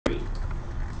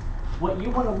what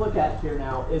you want to look at here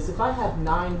now is if I have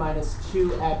 9 minus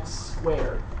 2x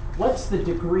squared, what's the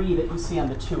degree that you see on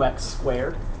the 2x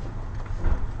squared?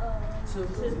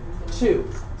 2.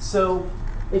 So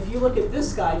if you look at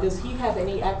this guy, does he have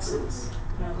any x's?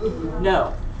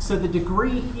 No. So the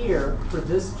degree here for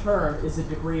this term is a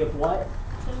degree of what?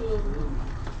 2.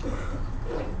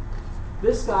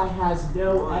 This guy has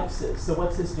no x's. So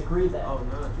what's his degree then?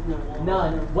 None.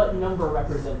 None. What number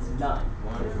represents none?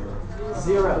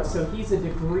 0. So he's a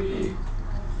degree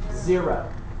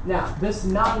 0. Now, this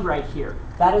 9 right here,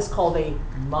 that is called a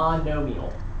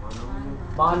monomial.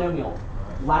 Monomial.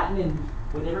 Latin, and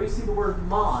whenever you see the word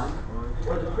mon,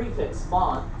 or the prefix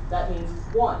mon, that means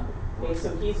 1. Okay,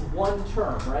 so he's one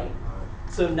term, right?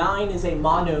 So 9 is a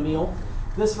monomial.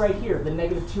 This right here, the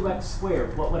negative 2x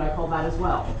squared, what would I call that as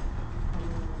well?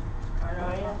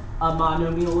 A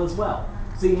monomial as well.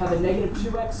 So you have a negative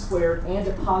 2x squared and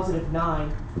a positive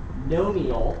 9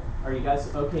 nomial. Are you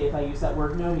guys okay if I use that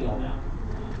word nomial now?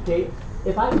 Okay,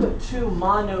 if I put two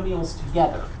monomials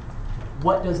together,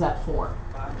 what does that form?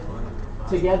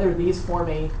 Together these form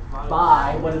a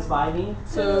bi. What does bi mean?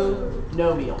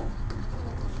 Nomial.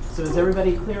 So is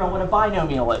everybody clear on what a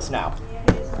binomial is now?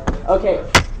 Okay.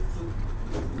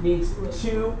 Needs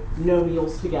two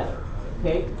nomials together.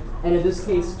 Okay? And in this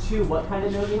case, two what kind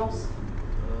of nomials?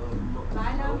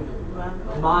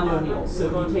 Monomials.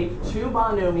 So you take two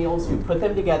monomials, you put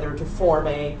them together to form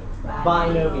a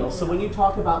binomial. So when you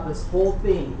talk about this whole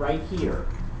thing right here,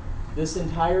 this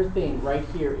entire thing right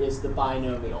here is the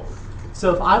binomial.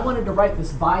 So if I wanted to write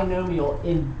this binomial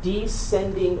in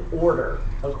descending order,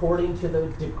 according to the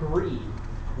degree,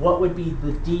 what would be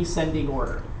the descending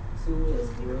order?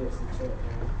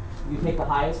 You take the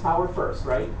highest power first,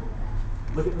 right?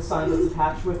 Look at the sign that's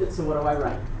attached with it, so what do I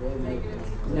write?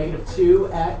 Negative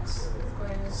 2x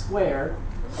squared,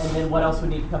 and then what else would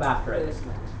need to come after it?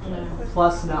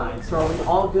 Plus 9. So are we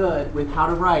all good with how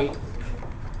to write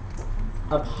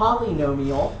a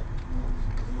polynomial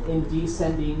in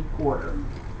descending order?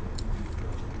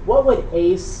 What would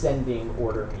ascending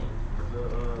order mean?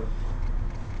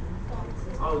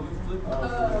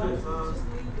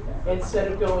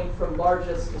 Instead of going from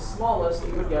largest to smallest,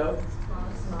 you would go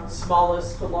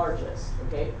smallest to largest.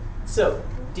 Okay? So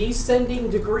descending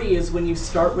degree is when you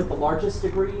start with the largest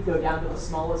degree, go down to the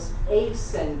smallest.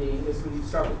 Ascending is when you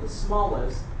start with the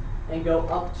smallest and go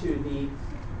up to the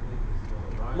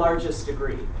largest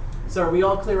degree. So are we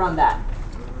all clear on that?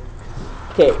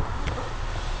 Okay.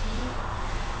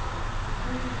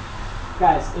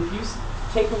 Guys, if you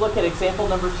take a look at example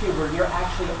number 2 where you're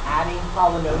actually adding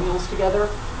polynomials together,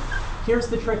 here's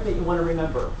the trick that you want to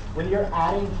remember. When you're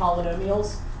adding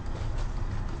polynomials,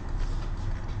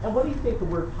 and what do you think the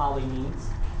word poly means?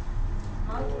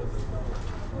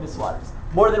 Miss Waters.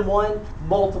 More than one,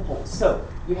 multiple. So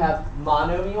you have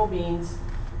monomial means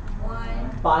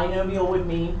 1. Binomial would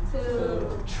mean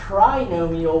 2.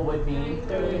 Trinomial would mean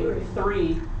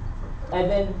 3. And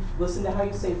then listen to how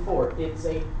you say 4. It's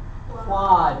a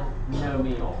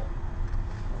quadnomial.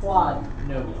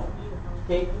 Quadnomial.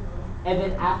 Okay? And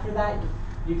then after that,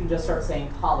 you can just start saying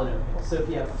polynomial. So if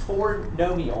you have 4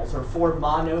 nomials or 4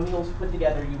 monomials put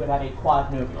together, you would have a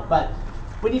quadnomial. But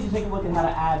we need to take a look at how to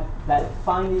add that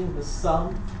finding the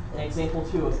sum in example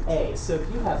 2 of A. So if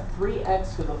you have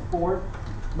 3x to the 4th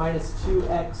minus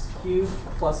 2x cubed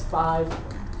plus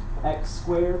 5x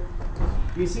squared,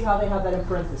 you see how they have that in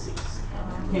parentheses?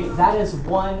 Okay, that is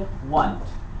 1 what?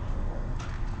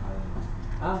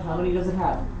 How many does it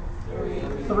have?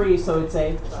 3, so it's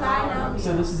a trinomial.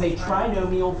 So this is a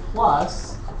trinomial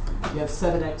plus, you have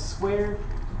 7x squared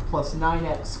plus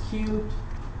 9x cubed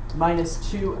minus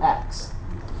 2x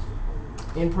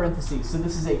in parentheses. So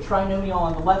this is a trinomial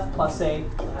on the left plus a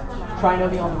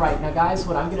trinomial on the right. Now guys,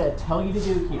 what I'm going to tell you to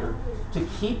do here, to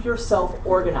keep yourself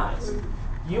organized,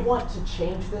 you want to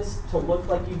change this to look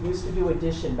like you used to do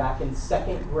addition back in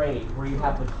 2nd grade where you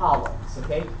have the columns,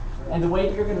 okay? And the way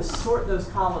that you're going to sort those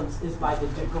columns is by the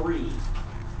degree.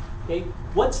 Okay?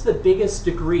 What's the biggest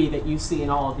degree that you see in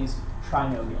all of these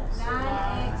trinomials?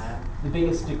 9x. The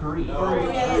biggest degree.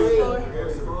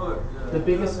 The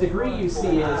biggest degree you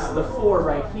see is the 4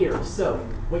 right here. So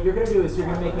what you're going to do is you're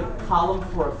going to make a column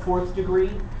for a 4th degree,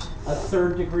 a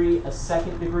 3rd degree, a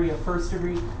 2nd degree, a 1st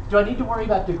degree. Do I need to worry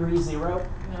about degree 0?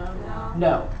 No.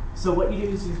 No. So what you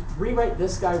do is you rewrite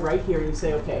this guy right here and you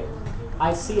say, okay,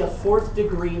 I see a 4th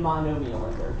degree monomial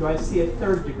in there. Do I see a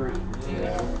 3rd degree?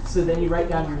 Yeah. So then you write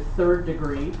down your 3rd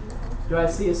degree. Do I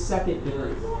see a 2nd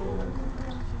degree?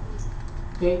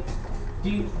 Okay.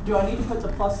 Do I need to put the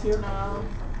plus here? No.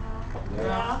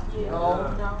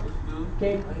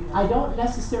 Okay. I don't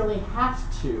necessarily have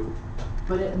to,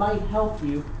 but it might help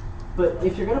you But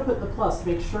if you're going to put the plus,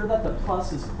 make sure that the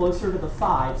plus is closer to the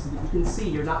 5 so that you can see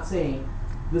you're not saying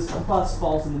this plus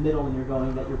falls in the middle and you're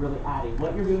going that you're really adding.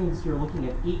 What you're doing is you're looking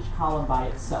at each column by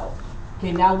itself.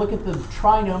 Okay, now look at the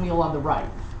trinomial on the right.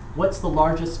 What's the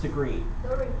largest degree?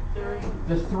 3.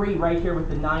 The 3 right here with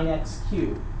the 9x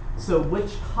cubed. So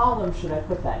which column should I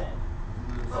put that in?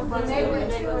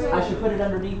 I should put it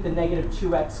underneath the negative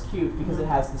 2x cubed because it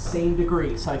has the same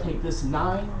degree. So I take this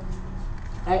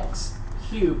 9x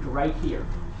cubed right here.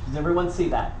 Does everyone see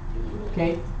that?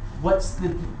 Okay. What's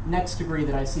the next degree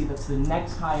that I see that's the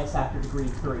next highest after degree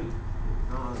 3?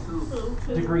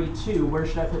 2. Degree 2. Where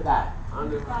should I put that?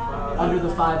 Under Under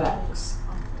the 5x.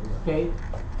 Okay.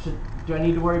 Do I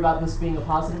need to worry about this being a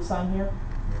positive sign here?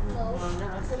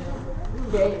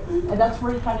 Okay, and that's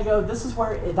where you kind of go, this is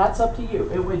where, that's up to you.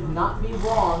 It would not be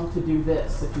wrong to do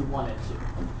this if you wanted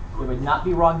to. It would not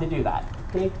be wrong to do that,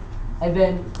 okay? And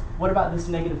then, what about this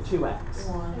negative 2x?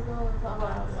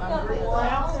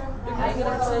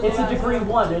 It's a degree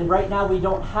 1, and right now we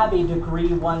don't have a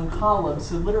degree 1 column,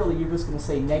 so literally you're just going to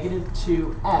say negative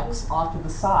 2x off to the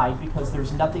side because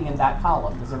there's nothing in that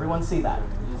column. Does everyone see that?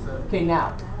 Okay,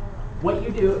 now, what you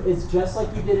do is just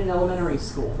like you did in elementary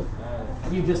school.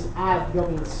 You just add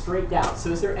going straight down. So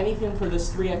is there anything for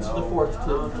this 3x to the 4th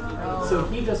too? So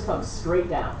he just comes straight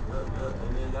down.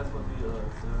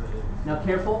 Now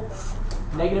careful,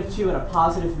 negative 2 and a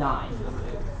positive 9.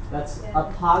 That's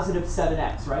a positive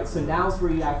 7x, right? So now's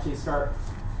where you actually start,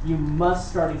 you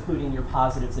must start including your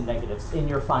positives and negatives in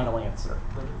your final answer.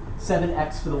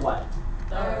 7x for the what?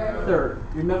 Third.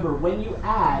 Remember, when you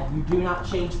add, you do not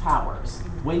change powers.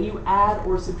 When you add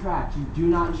or subtract, you do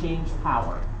not change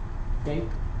power. Okay?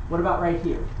 What about right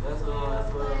here?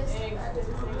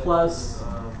 Plus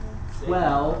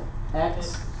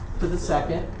 12x to the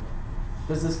 2nd.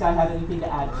 Does this guy have anything to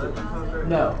add to?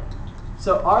 No.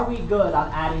 So are we good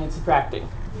on adding and subtracting?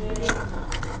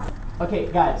 Okay,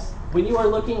 guys, when you are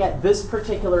looking at this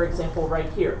particular example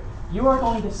right here, you are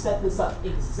going to set this up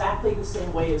exactly the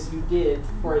same way as you did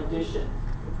for addition.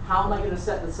 How am I going to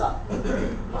set this up?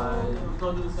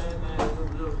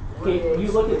 Okay,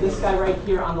 you look at this guy right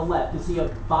here on the left. Is he a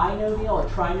binomial, a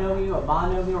trinomial, a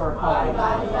monomial, or a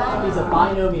polynomial? He's a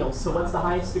binomial. So what's the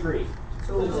highest degree?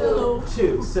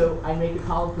 2. So I make a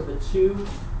column for the 2,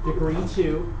 degree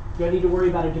 2. Do I need to worry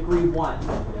about a degree 1?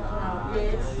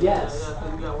 Yes.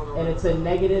 And it's a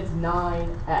negative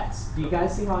 9x. Do you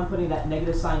guys see how I'm putting that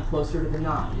negative sign closer to the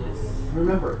 9?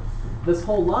 Remember, this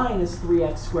whole line is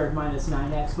 3x squared minus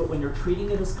 9x, but when you're treating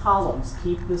it as columns,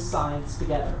 keep the signs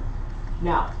together.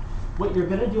 Now, what you're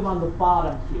going to do on the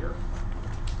bottom here,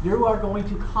 you are going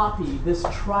to copy this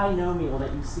trinomial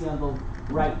that you see on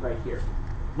the right here.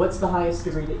 What's the highest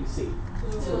degree that you see?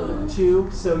 2.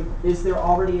 So is there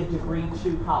already a degree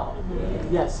 2 column?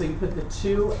 Yes, so you put the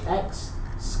 2x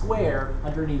squared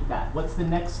underneath that. What's the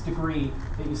next degree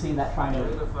that you see in that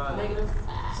trinomial?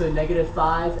 So negative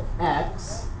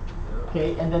 5x.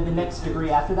 Okay, and then the next degree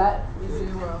after that?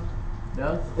 0.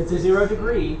 No? It's a 0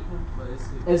 degree.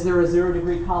 Is there a 0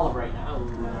 degree column right now?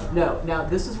 No. Now,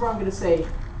 this is where I'm going to say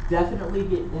definitely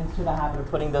get into the habit of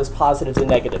putting those positives and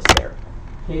negatives there.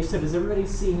 Okay, so does everybody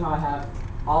see how I have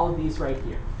all of these right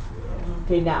here?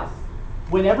 Okay, now,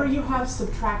 whenever you have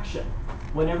subtraction,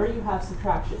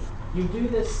 you do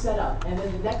this setup, and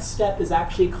then the next step is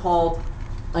actually called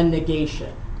a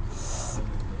negation.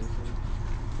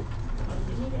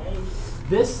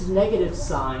 This negative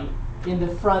sign in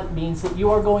the front means that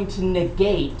you are going to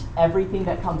negate everything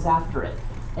that comes after it.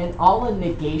 And all a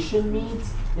negation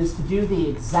means is to do the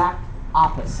exact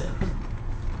opposite.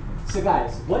 So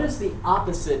guys, what is the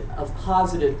opposite of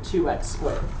positive 2x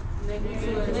squared?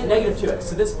 Negative 2x.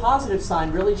 So this positive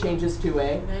sign really changes to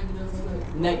a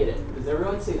negative. Does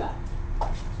everyone see that?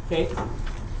 Okay.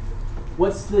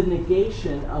 What's the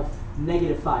negation of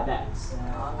negative 5x?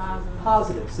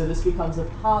 Positive. So this becomes a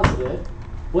positive.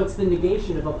 What's the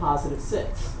negation of a positive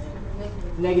 6?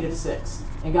 Negative 6.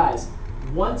 And guys,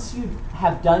 once you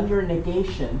have done your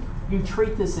negation, you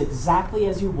treat this exactly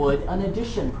as you would an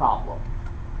addition problem.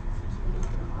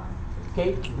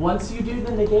 Okay, once you do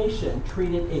the negation,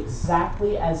 treat it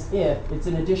exactly as if it's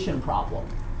an addition problem.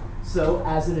 So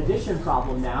as an addition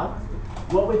problem now,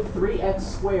 what would 3x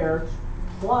squared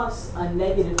plus a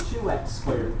negative 2x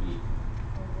squared be?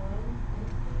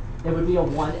 It would be a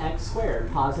 1x squared,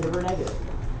 positive or negative?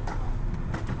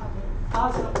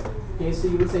 Positive. Okay, so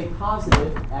you would say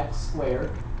positive x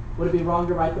squared. Would it be wrong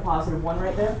to write the positive 1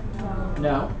 right there?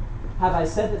 No. Have I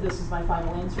said that this is my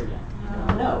final answer yet?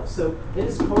 No. So it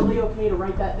is totally okay to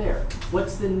write that there.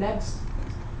 What's the next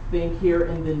thing here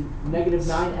in the negative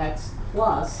 9x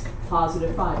plus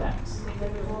positive 5x?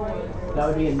 That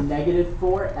would be a negative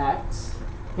 4x.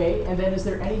 Okay, and then is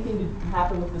there anything to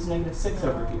happen with this negative 6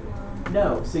 over here?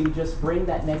 No, so you just bring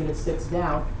that negative 6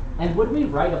 down. And would we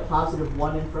write a positive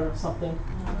 1 in front of something?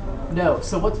 No.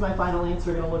 So what's my final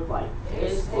answer going to look like?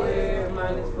 A squared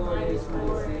minus 4x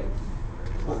minus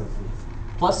 6.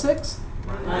 Plus 6?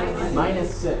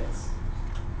 Minus 6.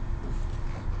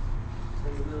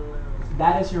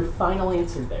 That is your final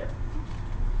answer there.